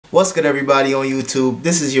What's good, everybody on YouTube?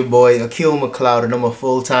 This is your boy Akil McLeod, and I'm a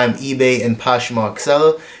full-time eBay and Poshmark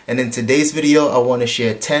seller. And in today's video, I want to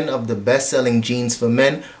share 10 of the best-selling jeans for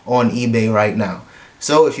men on eBay right now.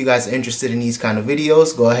 So if you guys are interested in these kind of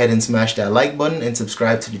videos, go ahead and smash that like button and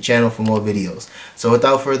subscribe to the channel for more videos. So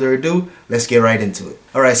without further ado, let's get right into it.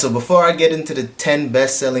 Alright, so before I get into the 10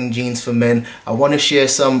 best-selling jeans for men, I want to share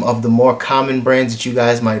some of the more common brands that you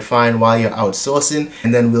guys might find while you're outsourcing,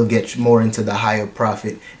 and then we'll get more into the higher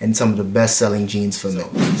profit and some of the best-selling jeans for men.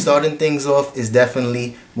 Starting things off is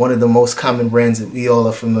definitely one of the most common brands that we all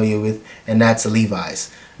are familiar with, and that's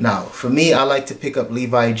Levi's. Now, for me, I like to pick up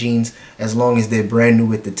Levi jeans as long as they're brand new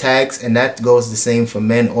with the tags, and that goes the same for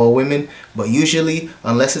men or women. But usually,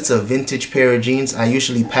 unless it's a vintage pair of jeans, I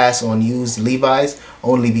usually pass on used Levi's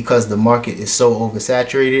only because the market is so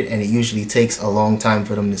oversaturated and it usually takes a long time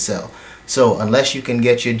for them to sell. So unless you can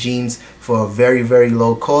get your jeans for a very, very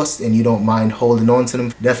low cost and you don't mind holding on to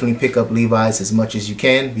them, definitely pick up Levi's as much as you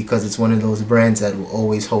can, because it's one of those brands that will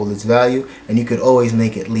always hold its value and you could always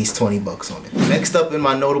make at least 20 bucks on it. Next up in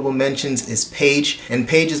my notable mentions is Paige, and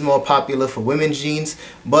Paige is more popular for women's jeans,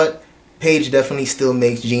 but Paige definitely still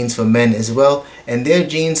makes jeans for men as well, and their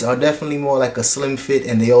jeans are definitely more like a slim fit,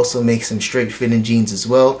 and they also make some straight fitting jeans as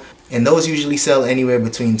well, and those usually sell anywhere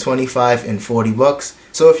between 25 and 40 bucks.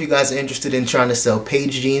 So if you guys are interested in trying to sell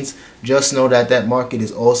Paige jeans, just know that that market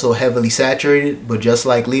is also heavily saturated, but just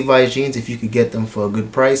like Levi's jeans, if you could get them for a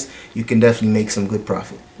good price, you can definitely make some good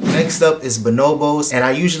profit. Next up is Bonobos, and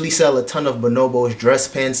I usually sell a ton of Bonobos dress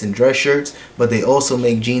pants and dress shirts, but they also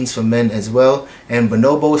make jeans for men as well. And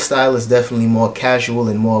Bonobo style is definitely more casual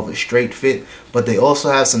and more of a straight fit, but they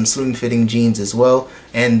also have some slim fitting jeans as well,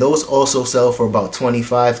 and those also sell for about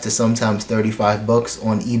 25 to sometimes 35 bucks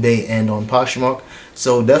on eBay and on Poshmark.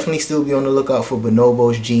 So definitely still be on the lookout for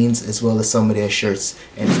Bonobos jeans as well as some of their shirts.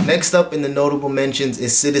 And next up in the notable mentions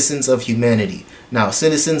is Citizens of Humanity. Now,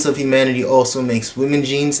 Citizens of Humanity also makes women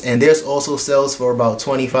jeans, and theirs also sells for about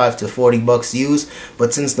 25 to 40 bucks used,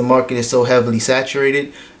 but since the market is so heavily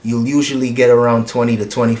saturated, you'll usually get around 20 to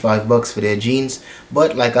 25 bucks for their jeans.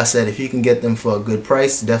 But like I said, if you can get them for a good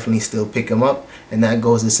price, definitely still pick them up, and that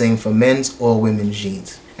goes the same for men's or women's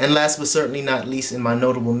jeans. And last but certainly not least in my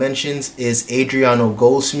notable mentions is Adriano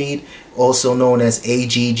Goldsmith, also known as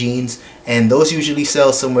AG jeans, and those usually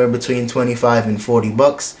sell somewhere between 25 and 40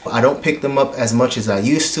 bucks. I don't pick them up as much as I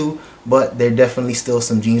used to, but they're definitely still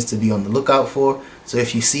some jeans to be on the lookout for. So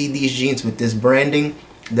if you see these jeans with this branding,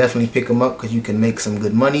 definitely pick them up because you can make some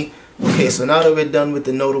good money. Okay, so now that we're done with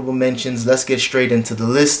the notable mentions, let's get straight into the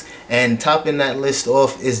list. And topping that list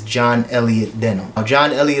off is John Elliott Denim. Now,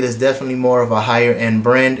 John Elliott is definitely more of a higher end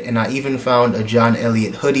brand, and I even found a John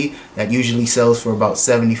Elliott hoodie that usually sells for about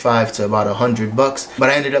 75 to about 100 bucks, but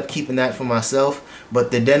I ended up keeping that for myself. But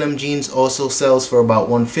the denim jeans also sells for about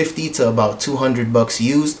 150 to about 200 bucks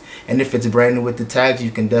used, and if it's brand new with the tags, you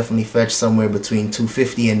can definitely fetch somewhere between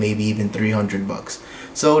 250 and maybe even 300 bucks.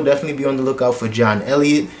 So definitely be on the lookout for John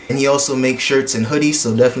Elliott, and he also makes shirts and hoodies,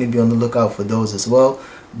 so definitely be on the lookout for those as well.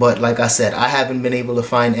 But like I said, I haven't been able to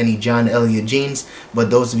find any John Elliott jeans, but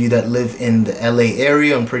those of you that live in the LA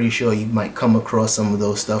area, I'm pretty sure you might come across some of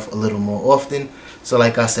those stuff a little more often. So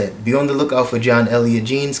like I said, be on the lookout for John Elliott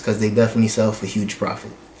jeans because they definitely sell for huge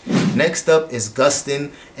profit. Next up is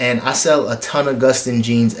Gustin, and I sell a ton of Gustin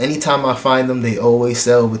jeans. Anytime I find them, they always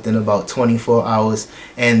sell within about 24 hours,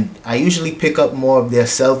 and I usually pick up more of their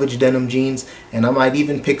selvage denim jeans, and I might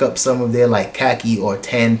even pick up some of their like khaki or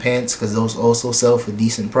tan pants because those also sell for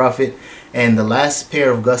decent profit. And the last pair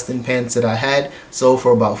of Gustin pants that I had sold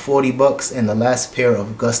for about 40 bucks, and the last pair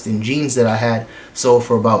of Gustin jeans that I had sold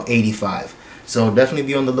for about 85. So definitely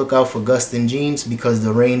be on the lookout for Gustin jeans because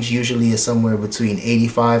the range usually is somewhere between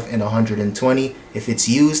 85 and 120 if it's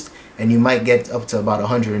used, and you might get up to about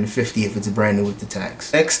 150 if it's brand new with the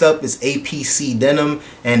tags. Next up is APC Denim,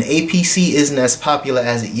 and APC isn't as popular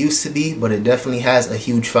as it used to be, but it definitely has a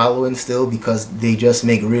huge following still because they just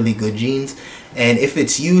make really good jeans. And if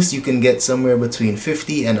it's used, you can get somewhere between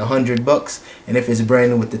 50 and 100 bucks, and if it's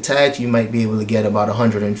brand new with the tags, you might be able to get about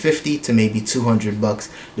 150 to maybe 200 bucks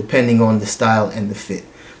depending on the style and the fit.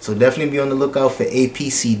 So definitely be on the lookout for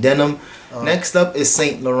APC Denim. Next up is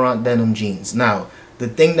Saint Laurent Denim jeans. Now, the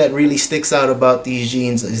thing that really sticks out about these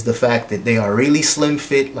jeans is the fact that they are really slim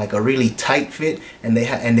fit, like a really tight fit, and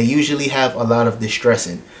they usually have a lot of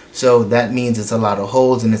distressing. So that means it's a lot of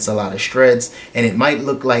holes and it's a lot of shreds, and it might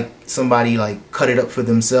look like somebody like cut it up for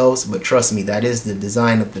themselves, but trust me, that is the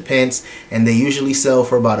design of the pants, and they usually sell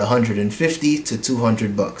for about 150 to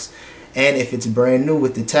 200 bucks. And if it's brand new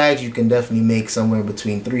with the tags, you can definitely make somewhere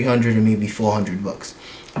between 300 and maybe 400 bucks.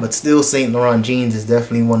 But still, Saint Laurent jeans is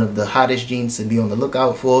definitely one of the hottest jeans to be on the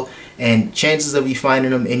lookout for, and chances of you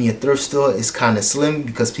finding them in your thrift store is kind of slim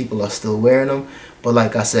because people are still wearing them. But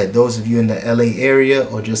like I said, those of you in the LA area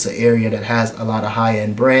or just an area that has a lot of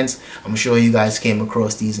high-end brands, I'm sure you guys came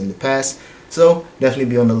across these in the past. So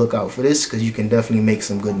definitely be on the lookout for this because you can definitely make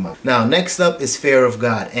some good money. Now next up is Fear of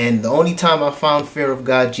God, and the only time I found Fear of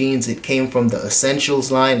God jeans, it came from the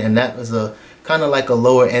Essentials line, and that was a kind of like a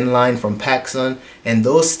lower end line from PacSun, and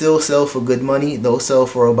those still sell for good money. Those sell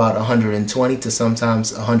for about 120 to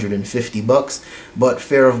sometimes 150 bucks. But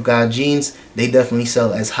Fear of God jeans, they definitely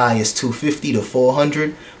sell as high as 250 to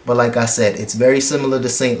 400. But like I said, it's very similar to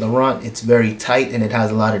Saint Laurent. It's very tight and it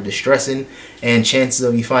has a lot of distressing, and chances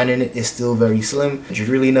of you finding it is still very slim. You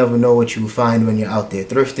really never know what you find when you're out there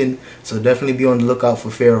thrifting. So definitely be on the lookout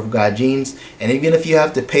for Fear of God jeans. And even if you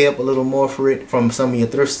have to pay up a little more for it from some of your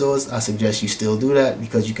thrift stores, I suggest you still do that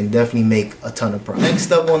because you can definitely make a ton of profit.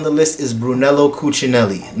 Next up on the list is Brunello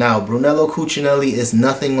Cucinelli. Now Brunello Cucinelli is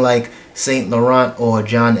nothing like Saint Laurent or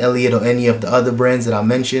John Elliott or any of the other brands that I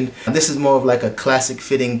mentioned. This is more of like a classic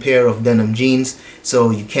fitting pair of denim jeans,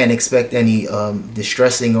 so you can't expect any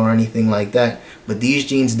distressing or anything like that. But these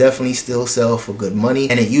jeans definitely still sell for good money,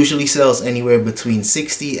 and it usually sells anywhere between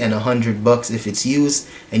 60 and 100 bucks if it's used,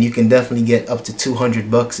 and you can definitely get up to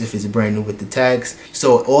 200 bucks if it's brand new with the tags.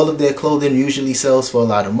 So all of their clothing usually sells for a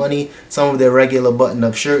lot of money. Some of their regular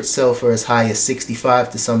button-up shirts sell for as high as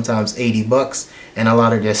 65 to sometimes 80 bucks, and a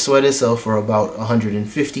lot of their sweaters sell for about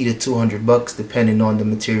 150 to 200 bucks depending on the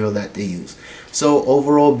material that they use. So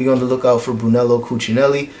overall, be on the lookout for Brunello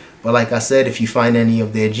Cucinelli. But like I said, if you find any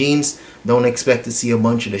of their jeans, don't expect to see a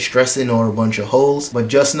bunch of distressing or a bunch of holes, but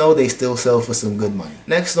just know they still sell for some good money.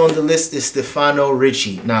 Next on the list is Stefano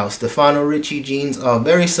Ricci. Now Stefano Ricci jeans are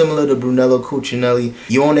very similar to Brunello Cucinelli.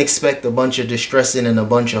 You won't expect a bunch of distressing and a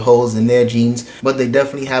bunch of holes in their jeans, but they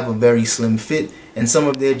definitely have a very slim fit, and some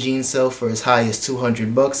of their jeans sell for as high as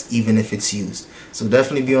 200 bucks even if it's used. So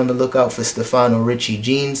definitely be on the lookout for Stefano Ricci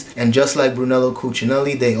jeans. And just like Brunello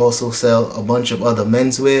Cucinelli, they also sell a bunch of other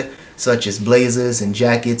menswear such as blazers and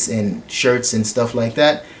jackets and shirts and stuff like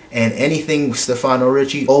that. And anything Stefano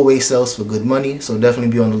Ricci always sells for good money, so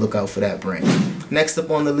definitely be on the lookout for that brand. Next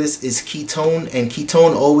up on the list is Ketone, and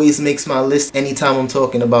Ketone always makes my list anytime I'm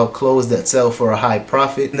talking about clothes that sell for a high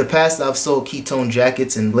profit. In the past, I've sold Ketone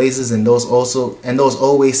jackets and blazers, and those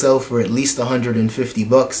always sell for at least 150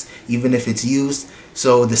 bucks, even if it's used.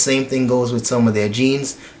 So the same thing goes with some of their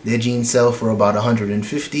jeans. Their jeans sell for about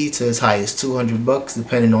 150 to as high as 200 bucks,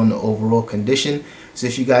 depending on the overall condition. So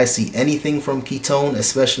if you guys see anything from Ketone,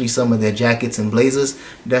 especially some of their jackets and blazers,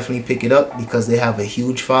 definitely pick it up because they have a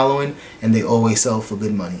huge following and they always sell for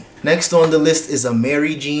good money. Next on the list is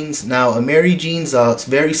Ameri jeans. Now Ameri jeans are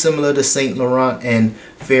very similar to Saint Laurent and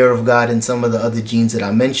Fear of God and some of the other jeans that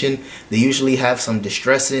I mentioned. They usually have some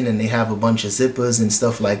distressing and they have a bunch of zippers and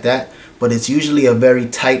stuff like that, but it's usually a very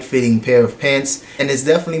tight fitting pair of pants, and it's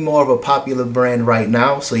definitely more of a popular brand right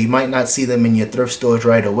now, so you might not see them in your thrift stores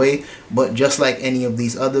right away, but just like any of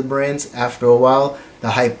these other brands, after a while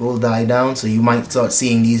the hype will die down, so you might start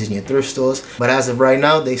seeing these in your thrift stores. But as of right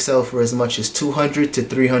now, they sell for as much as 200 to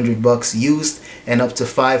 300 bucks used, and up to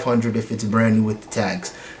 500 if it's brand new with the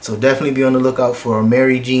tags. So definitely be on the lookout for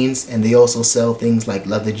Ameri jeans, and they also sell things like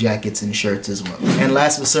leather jackets and shirts as well. And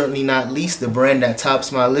last but certainly not least, the brand that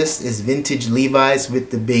tops my list is Vintage Levi's with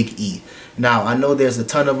the big E. Now, I know there's a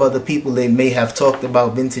ton of other people that may have talked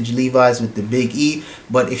about Vintage Levi's with the big E,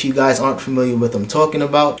 but if you guys aren't familiar with what I'm talking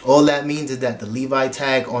about, all that means is that the Levi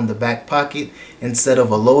tag on the back pocket, instead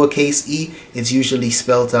of a lowercase e, it's usually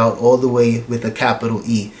spelled out all the way with a capital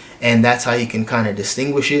E. And that's how you can kind of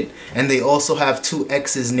distinguish it. And they also have 2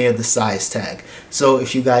 X's near the size tag. So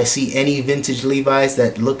if you guys see any vintage Levi's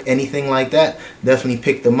that look anything like that, definitely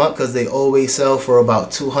pick them up because they always sell for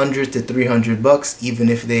about 200 to 300 bucks, even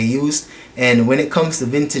if they're used. And when it comes to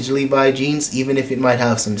vintage Levi jeans, even if it might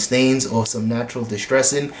have some stains or some natural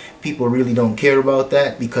distressing, people really don't care about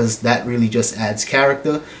that because that really just adds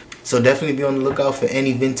character. So definitely be on the lookout for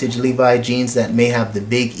any vintage Levi jeans that may have the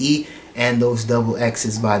big E and those double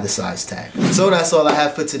X's by the size tag. So that's all I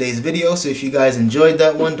have for today's video. So if you guys enjoyed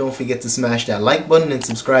that one, don't forget to smash that like button and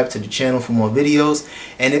subscribe to the channel for more videos.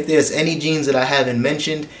 And if there's any jeans that I haven't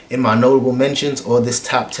mentioned in my notable mentions or this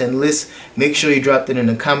top 10 list, make sure you drop it in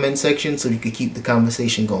the comment section so you can keep the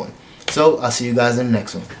conversation going. So I'll see you guys in the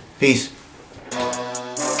next one. Peace.